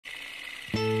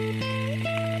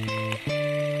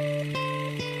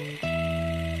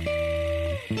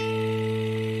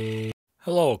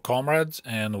Hello, comrades,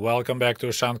 and welcome back to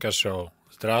Ushanka Show.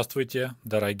 Здравствуйте,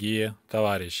 дорогие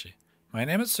товарищи. My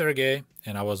name is Sergey,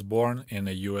 and I was born in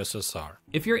the USSR.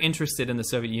 If you're interested in the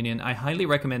Soviet Union, I highly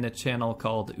recommend a channel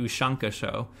called Ushanka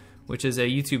Show, which is a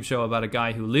YouTube show about a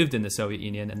guy who lived in the Soviet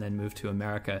Union and then moved to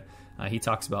America. He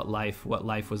talks about life, what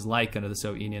life was like under the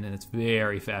Soviet Union, and it's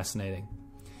very fascinating.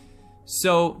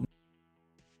 So,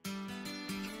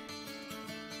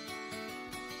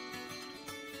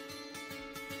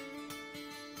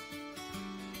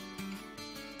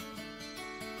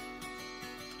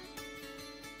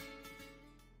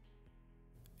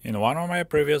 in one of my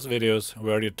previous videos, we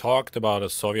already talked about the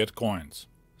Soviet coins.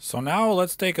 So now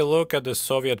let's take a look at the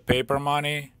Soviet paper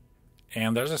money.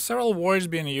 And there's several words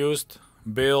being used: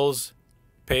 bills,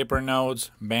 paper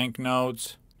notes,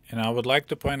 banknotes. And I would like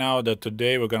to point out that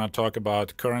today we're going to talk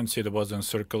about currency that was in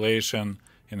circulation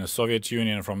in the Soviet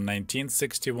Union from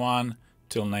 1961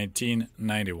 till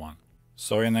 1991.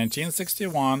 So in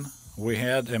 1961, we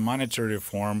had a monetary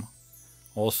reform,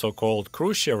 also called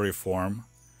Khrushchev reform,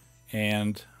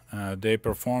 and they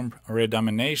performed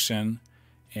redomination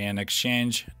and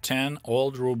exchanged 10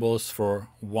 old rubles for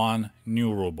 1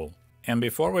 new ruble. And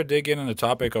before we dig into the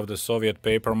topic of the Soviet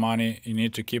paper money, you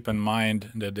need to keep in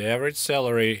mind that the average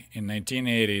salary in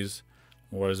 1980s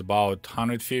was about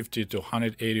 150 to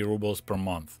 180 rubles per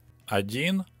month.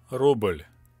 1 ruble,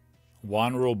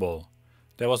 1 ruble.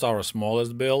 That was our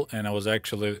smallest bill, and it was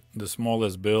actually the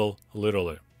smallest bill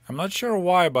literally. I'm not sure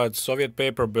why, but Soviet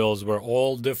paper bills were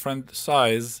all different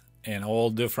size and all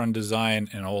different design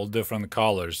and all different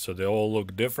colors, so they all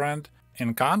look different.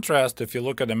 In contrast, if you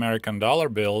look at American dollar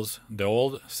bills, they're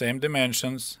all same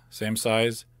dimensions, same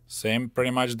size, same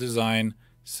pretty much design,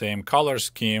 same color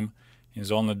scheme.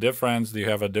 Is only difference you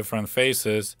have a different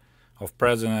faces of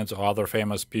presidents or other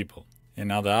famous people. And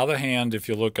on the other hand, if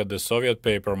you look at the Soviet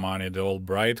paper money, they're all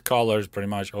bright colors, pretty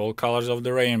much all colors of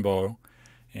the rainbow.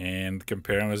 And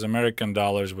comparing with American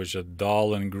dollars, which are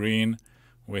dull and green,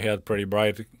 we had pretty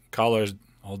bright colors,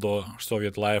 although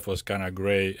Soviet life was kind of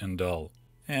gray and dull.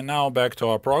 And now back to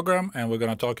our program, and we're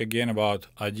going to talk again about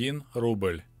 1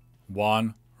 ruble,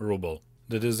 1 ruble.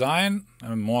 The design,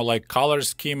 more like color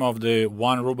scheme of the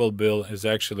 1 ruble bill is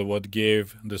actually what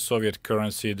gave the Soviet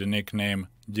currency the nickname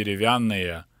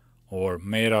деревянные, or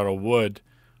made out of wood,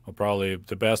 or probably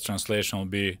the best translation will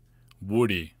be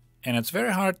woody. And it's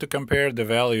very hard to compare the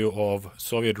value of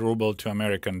Soviet ruble to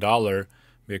American dollar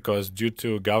because due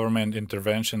to government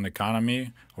intervention in the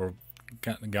economy or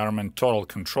government total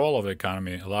control of the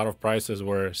economy, a lot of prices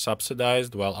were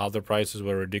subsidized while other prices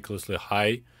were ridiculously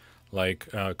high, like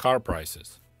car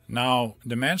prices. Now,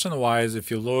 dimension-wise, if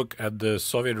you look at the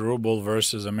Soviet ruble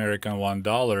versus American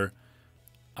 $1,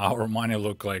 our money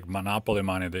look like monopoly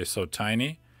money. They're so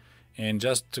tiny. And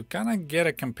just to kind of get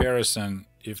a comparison,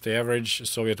 if the average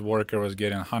Soviet worker was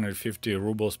getting 150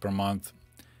 rubles per month,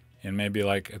 and maybe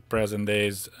like at present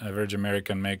days, average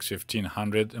American makes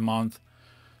 1,500 a month.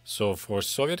 So for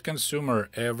Soviet consumer,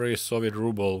 every Soviet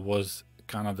ruble was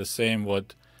kind of the same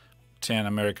with 10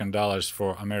 American dollars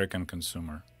for American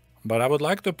consumer. But I would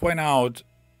like to point out,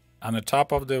 on the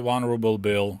top of the 1 ruble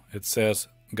bill, it says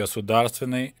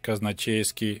Государственный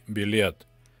казначейский билет,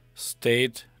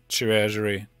 State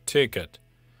Treasury Ticket.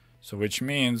 So which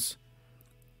means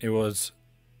it was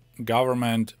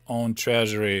government-owned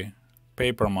treasury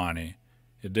paper money.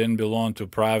 It didn't belong to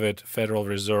private Federal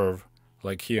Reserve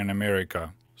like here in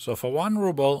America. So for 1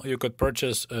 ruble, you could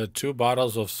purchase 2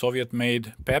 bottles of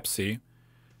Soviet-made Pepsi.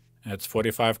 That's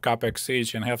 45 kopecks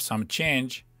each, and have some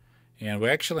change. And we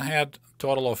actually had a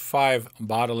total of 5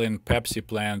 bottling Pepsi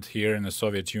plants here in the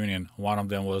Soviet Union. One of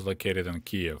them was located in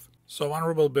Kiev. So 1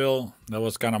 ruble bill, that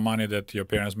was kind of money that your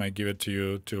parents might give it to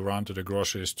you to run to the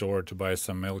grocery store to buy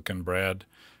some milk and bread,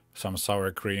 some sour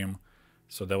cream.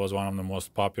 So that was one of the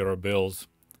most popular bills,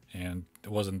 and it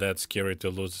wasn't that scary to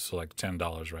lose, so like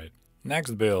 $10, right?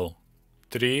 Next bill,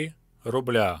 3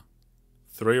 rubля,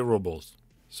 3 rubles.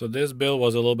 So this bill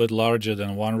was a little bit larger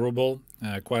than 1 ruble,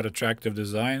 quite attractive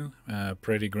design,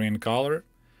 pretty green color.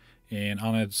 And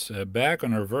on its back,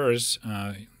 on reverse,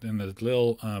 in the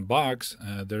little box,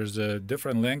 there's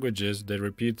different languages that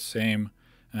repeat same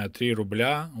 3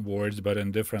 rubля words, but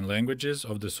in different languages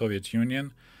of the Soviet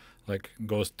Union. Like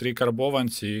goes 3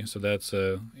 karbovanci, so that's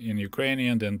in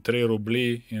Ukrainian, then 3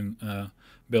 rubli in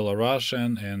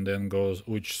Belarusian, and then goes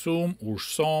uchsum,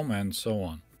 ushsom, and so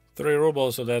on. 3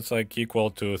 rubles, so that's like equal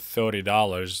to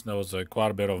 $30. That was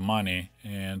quite a bit of money,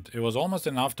 and it was almost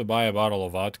enough to buy a bottle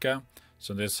of vodka.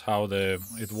 So this is how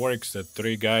it works, that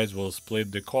 3 guys will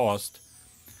split the cost,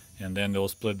 and then they'll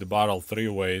split the bottle 3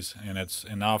 ways, and it's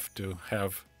enough to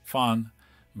have fun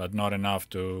but not enough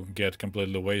to get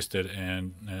completely wasted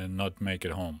and not make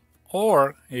it home.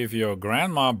 Or if your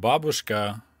grandma,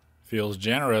 babushka, feels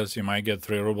generous, you might get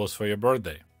 3 rubles for your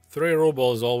birthday. 3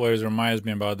 rubles always reminds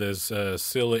me about this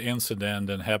silly incident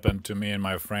that happened to me and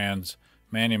my friends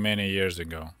many years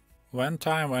ago. One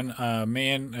time when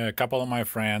me and a couple of my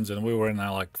friends, and we were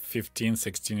now like 15,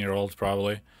 16-year-olds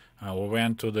probably, we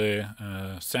went to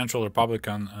the Central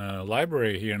Republican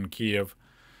Library here in Kiev,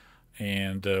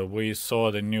 and we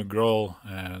saw the new girl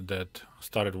that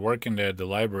started working there at the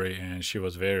library, and she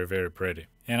was very pretty.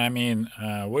 And I mean,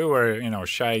 we were, you know,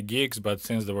 shy geeks, but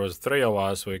since there was 3 of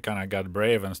us, we kind of got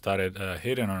brave and started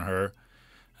hitting on her,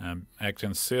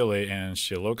 acting silly, and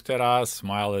she looked at us,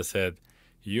 smiled, and said,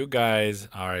 "You guys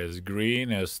are as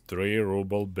green as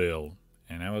 3-ruble bill."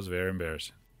 And that was very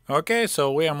embarrassing. Okay,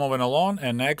 so we are moving along,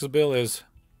 and next bill is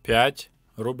 5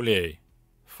 рублей,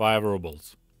 5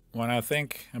 rubles. When I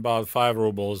think about 5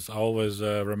 rubles, I always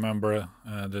remember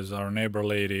there's our neighbor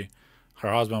lady.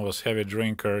 Her husband was a heavy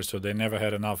drinker, so they never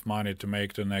had enough money to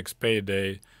make the next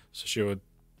payday. So she would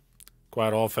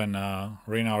quite often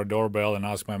ring our doorbell and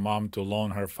ask my mom to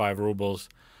loan her 5 rubles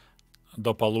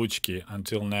до получки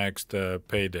until next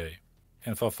payday.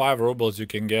 And for 5 rubles, you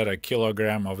can get a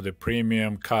kilogram of the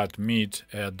premium cut meat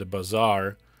at the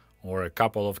bazaar, or a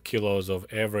couple of kilos of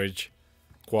average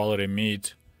quality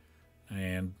meat.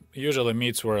 And usually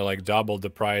meats were like double the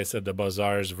price at the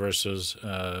bazaars versus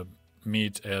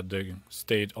meat at the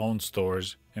state-owned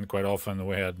stores, and quite often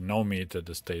we had no meat at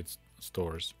the state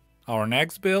stores. Our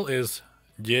next bill is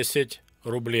 10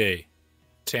 рублей,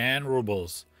 10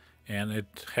 rubles, and it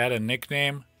had a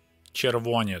nickname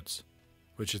Червонец,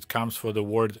 which it comes from the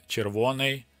word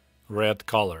червоный, red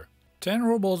color. 10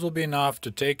 rubles will be enough to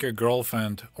take your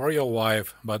girlfriend or your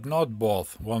wife, but not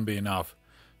both, won't be enough,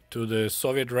 to the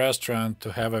Soviet restaurant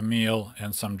to have a meal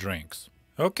and some drinks.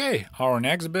 Okay, our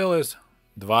next bill is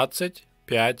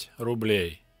 25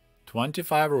 рублей,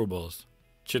 25 rubles,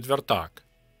 четвертак,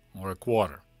 or a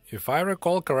quarter. If I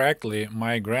recall correctly,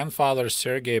 my grandfather's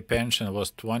Sergei pension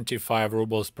was 25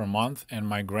 rubles per month, and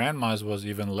my grandma's was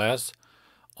even less,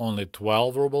 only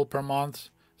 12 rubles per month.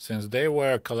 Since they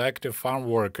were collective farm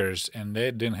workers and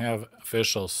they didn't have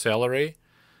official salary,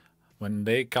 when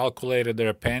they calculated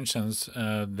their pensions,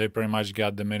 they pretty much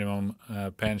got the minimum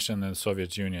pension in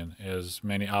Soviet Union, as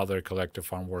many other collective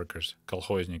farm workers,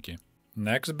 колхозники.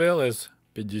 Next bill is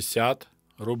 50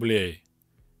 рублей,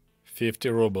 50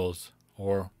 rubles,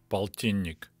 or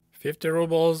полтинник. 50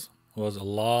 rubles was a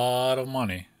lot of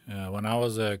money. When I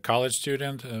was a college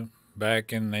student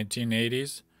back in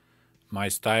 1980s, my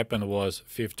stipend was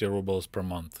 50 rubles per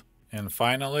month. And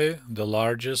finally, the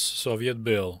largest Soviet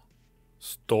bill,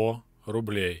 100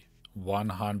 рублей,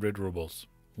 100 rubles.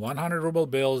 100 ruble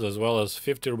bills as well as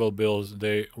 50 ruble bills,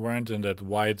 they weren't in that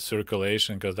wide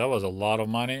circulation because that was a lot of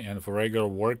money, and for a regular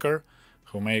worker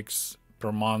who makes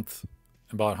per month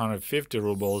about 150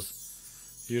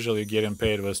 rubles, usually getting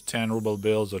paid with 10 ruble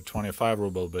bills or 25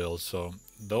 ruble bills. So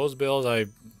those bills I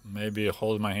maybe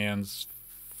hold my hands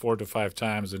 4 to 5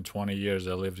 times in 20 years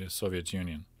I lived in the Soviet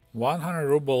Union. 100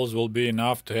 rubles will be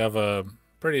enough to have a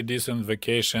pretty decent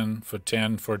vacation for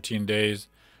 10-14 days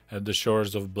at the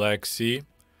shores of Black Sea.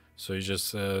 So you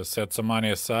just set some money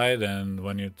aside, and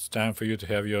when it's time for you to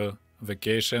have your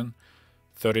vacation,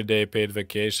 30-day paid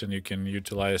vacation, you can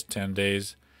utilize 10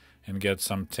 days and get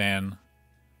some tan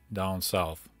down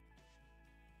south.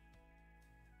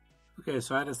 Okay,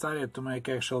 so I decided to make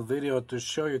actual video to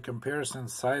show you comparison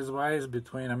size-wise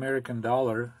between American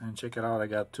dollar, and check it out, I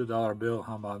got $2 bill,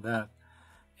 how about that,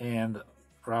 and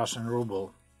Russian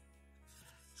ruble.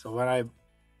 So when I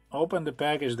opened the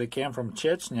package that came from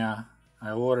Chechnya,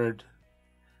 I ordered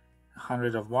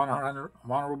 100 of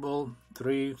 1 ruble,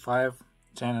 3, 5,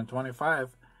 10, and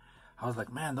 25. I was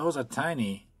like, man, those are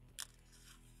tiny.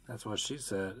 That's what she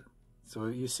said. So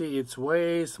you see, it's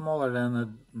way smaller than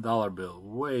a dollar bill.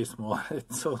 Way smaller.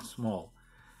 It's so small.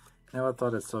 Never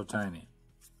thought it's so tiny.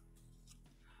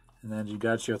 And then you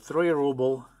got your 3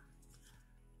 ruble.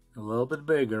 A little bit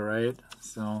bigger, right?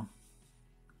 So,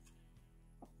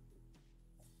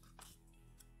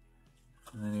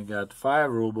 and then you got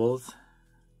 5 rubles.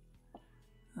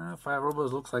 5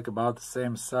 rubles looks like about the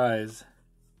same size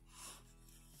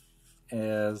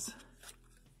as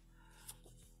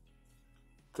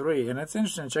 3. And it's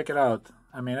interesting, check it out.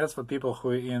 I mean, that's for people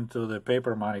who are into the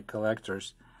paper money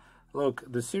collectors. Look,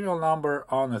 the serial number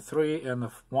on the 3 and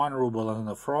the 1 ruble is on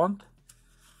the front.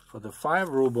 For the 5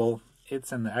 ruble,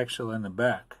 it's actually in the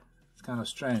back. It's kind of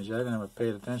strange. I didn't ever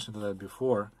paid attention to that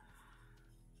before.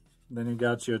 Then you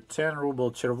got your 10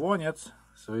 ruble червонец,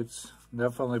 so it's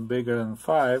definitely bigger than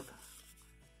 5.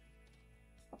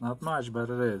 Not much, but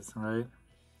it is, right?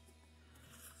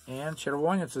 And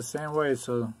червоні, it's the same way,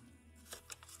 so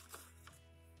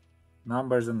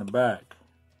numbers in the back.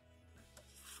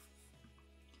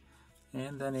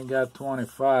 And then you got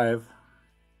 25,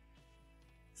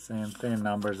 same thing,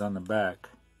 numbers on the back.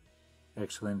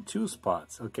 Actually in two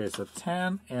spots. Okay, so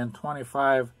 10 and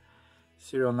 25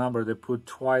 serial number they put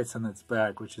twice on its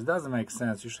back, which doesn't make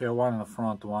sense. Usually have one in the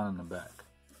front, one in the back.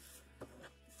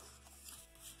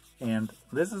 And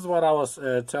this is what I was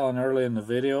telling earlier in the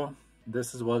video.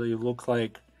 This is what it look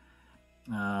like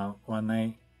when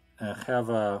they have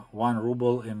 1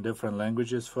 ruble in different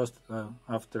languages. First,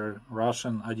 after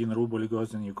Russian, 1 ruble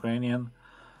goes in Ukrainian,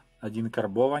 1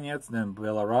 karbovanets, then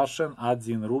Belarusian, 1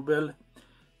 rubel,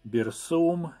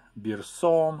 birsum,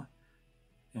 birsom,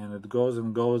 and it goes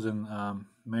in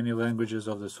many languages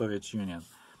of the Soviet Union.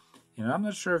 And I'm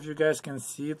not sure if you guys can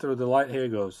see through the light. Here it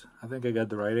goes. I think I got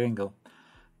the right angle.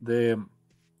 The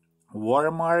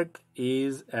watermark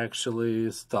is actually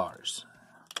stars.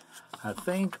 I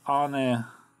think on a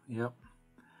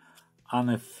on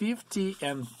a 50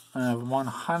 and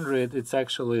 100 it's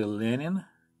actually Lenin.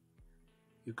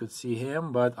 You could see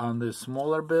him, but on the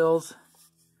smaller bills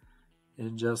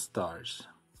it's just stars.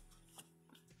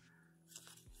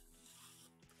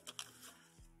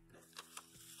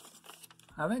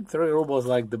 I think 3 rubles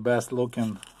like the best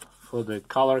looking for the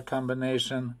color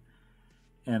combination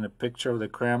and a picture of the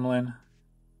Kremlin.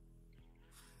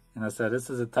 And I said this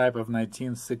is a type of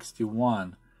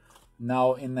 1961.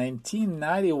 Now in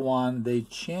 1991 they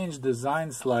changed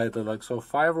design slightly, like so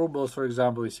 5 rubles for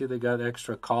example, you see they got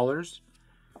extra colors.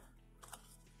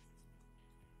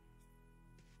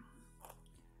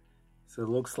 So it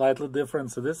looks slightly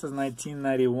different. So this is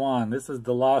 1991. This is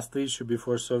the last issue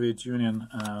before Soviet Union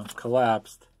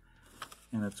collapsed.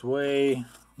 And it's way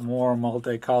more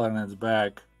multicolored in its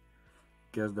back.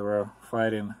 Because they were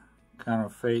fighting kind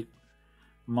of fate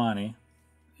money.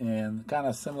 And kind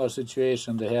of similar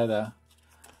situation. They had a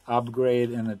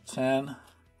upgrade in a 10.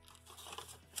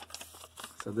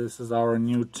 So this is our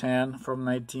new 10 from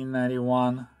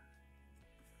 1991.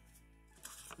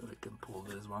 So we can pull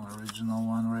this one, original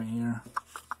one right here.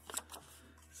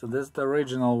 So this is the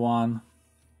original one.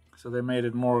 So they made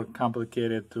it more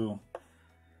complicated to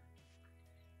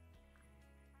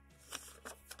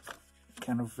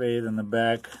kind of fade in the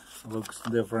back. Looks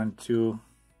different too.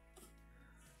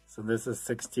 So this is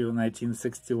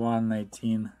 1961,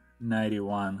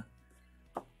 1991.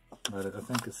 But I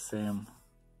think it's the same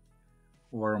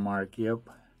watermark, yep.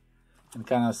 And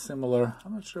kind of similar.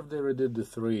 I'm not sure if they redid the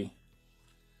 3.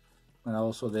 But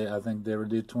also I think they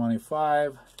redid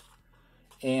 25.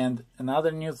 And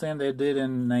another new thing they did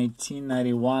in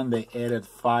 1991, they added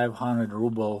 500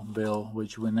 ruble bill,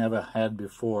 which we never had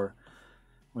before.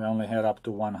 We only had up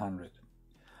to 100.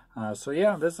 So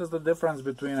yeah, this is the difference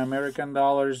between American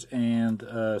dollars and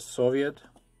Soviet.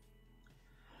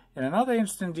 And another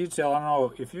interesting detail, I don't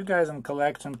know, if you guys in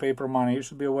collecting paper money, you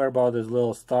should be aware about these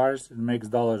little stars. It makes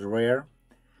dollars rare.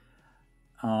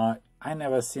 I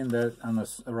never seen that on the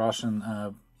Russian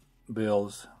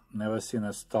bills. Never seen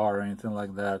a star or anything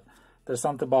like that. There's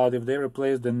something about if they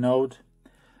replace the note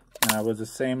with the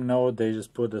same note, they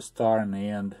just put a star in the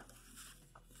end,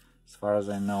 as far as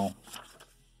I know.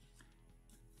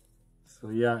 So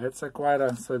yeah, it's quite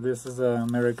a, so this is an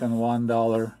American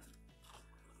 $1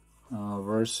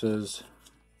 versus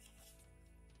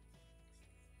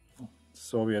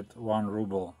Soviet 1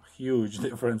 ruble. Huge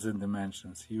difference in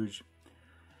dimensions, huge.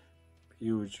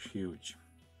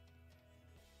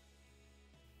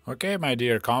 Okay, my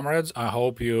dear comrades, I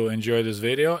hope you enjoyed this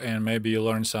video and maybe you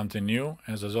learned something new.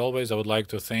 As always, I would like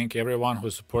to thank everyone who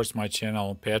supports my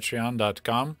channel,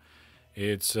 patreon.com.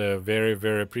 It's very,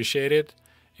 very appreciated.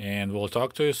 And we'll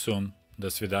talk to you soon. До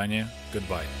свидания.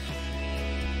 Goodbye.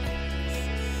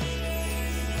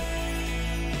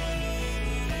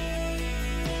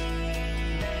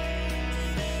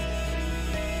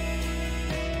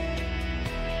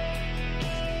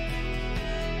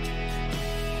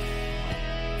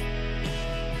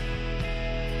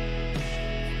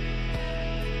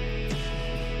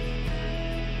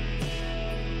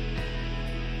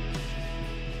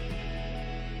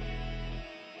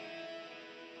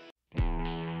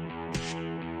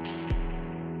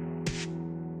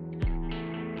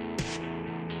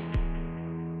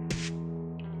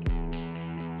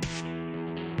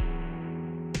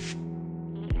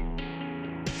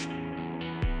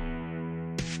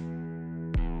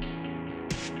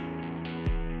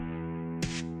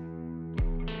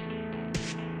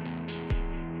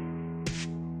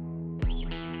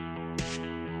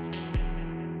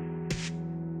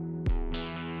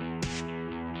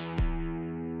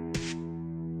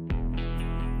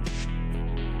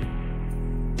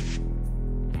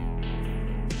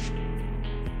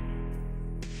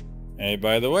 Hey,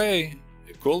 by the way,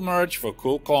 cool merch for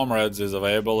cool comrades is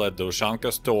available at the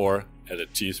Ushanka store at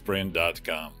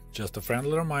teespring.com. Just a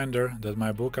friendly reminder that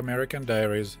my book American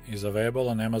Diaries is available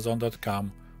on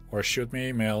Amazon.com, or shoot me an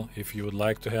email if you would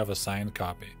like to have a signed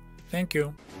copy. Thank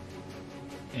you!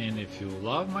 And if you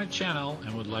love my channel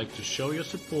and would like to show your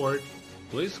support,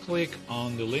 please click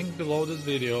on the link below this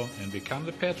video and become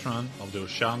the patron of the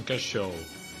Ushanka Show.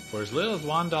 For as little as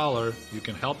 $1, you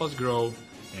can help us grow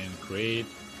and create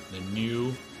the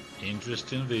new,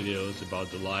 interesting videos about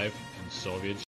the life in Soviet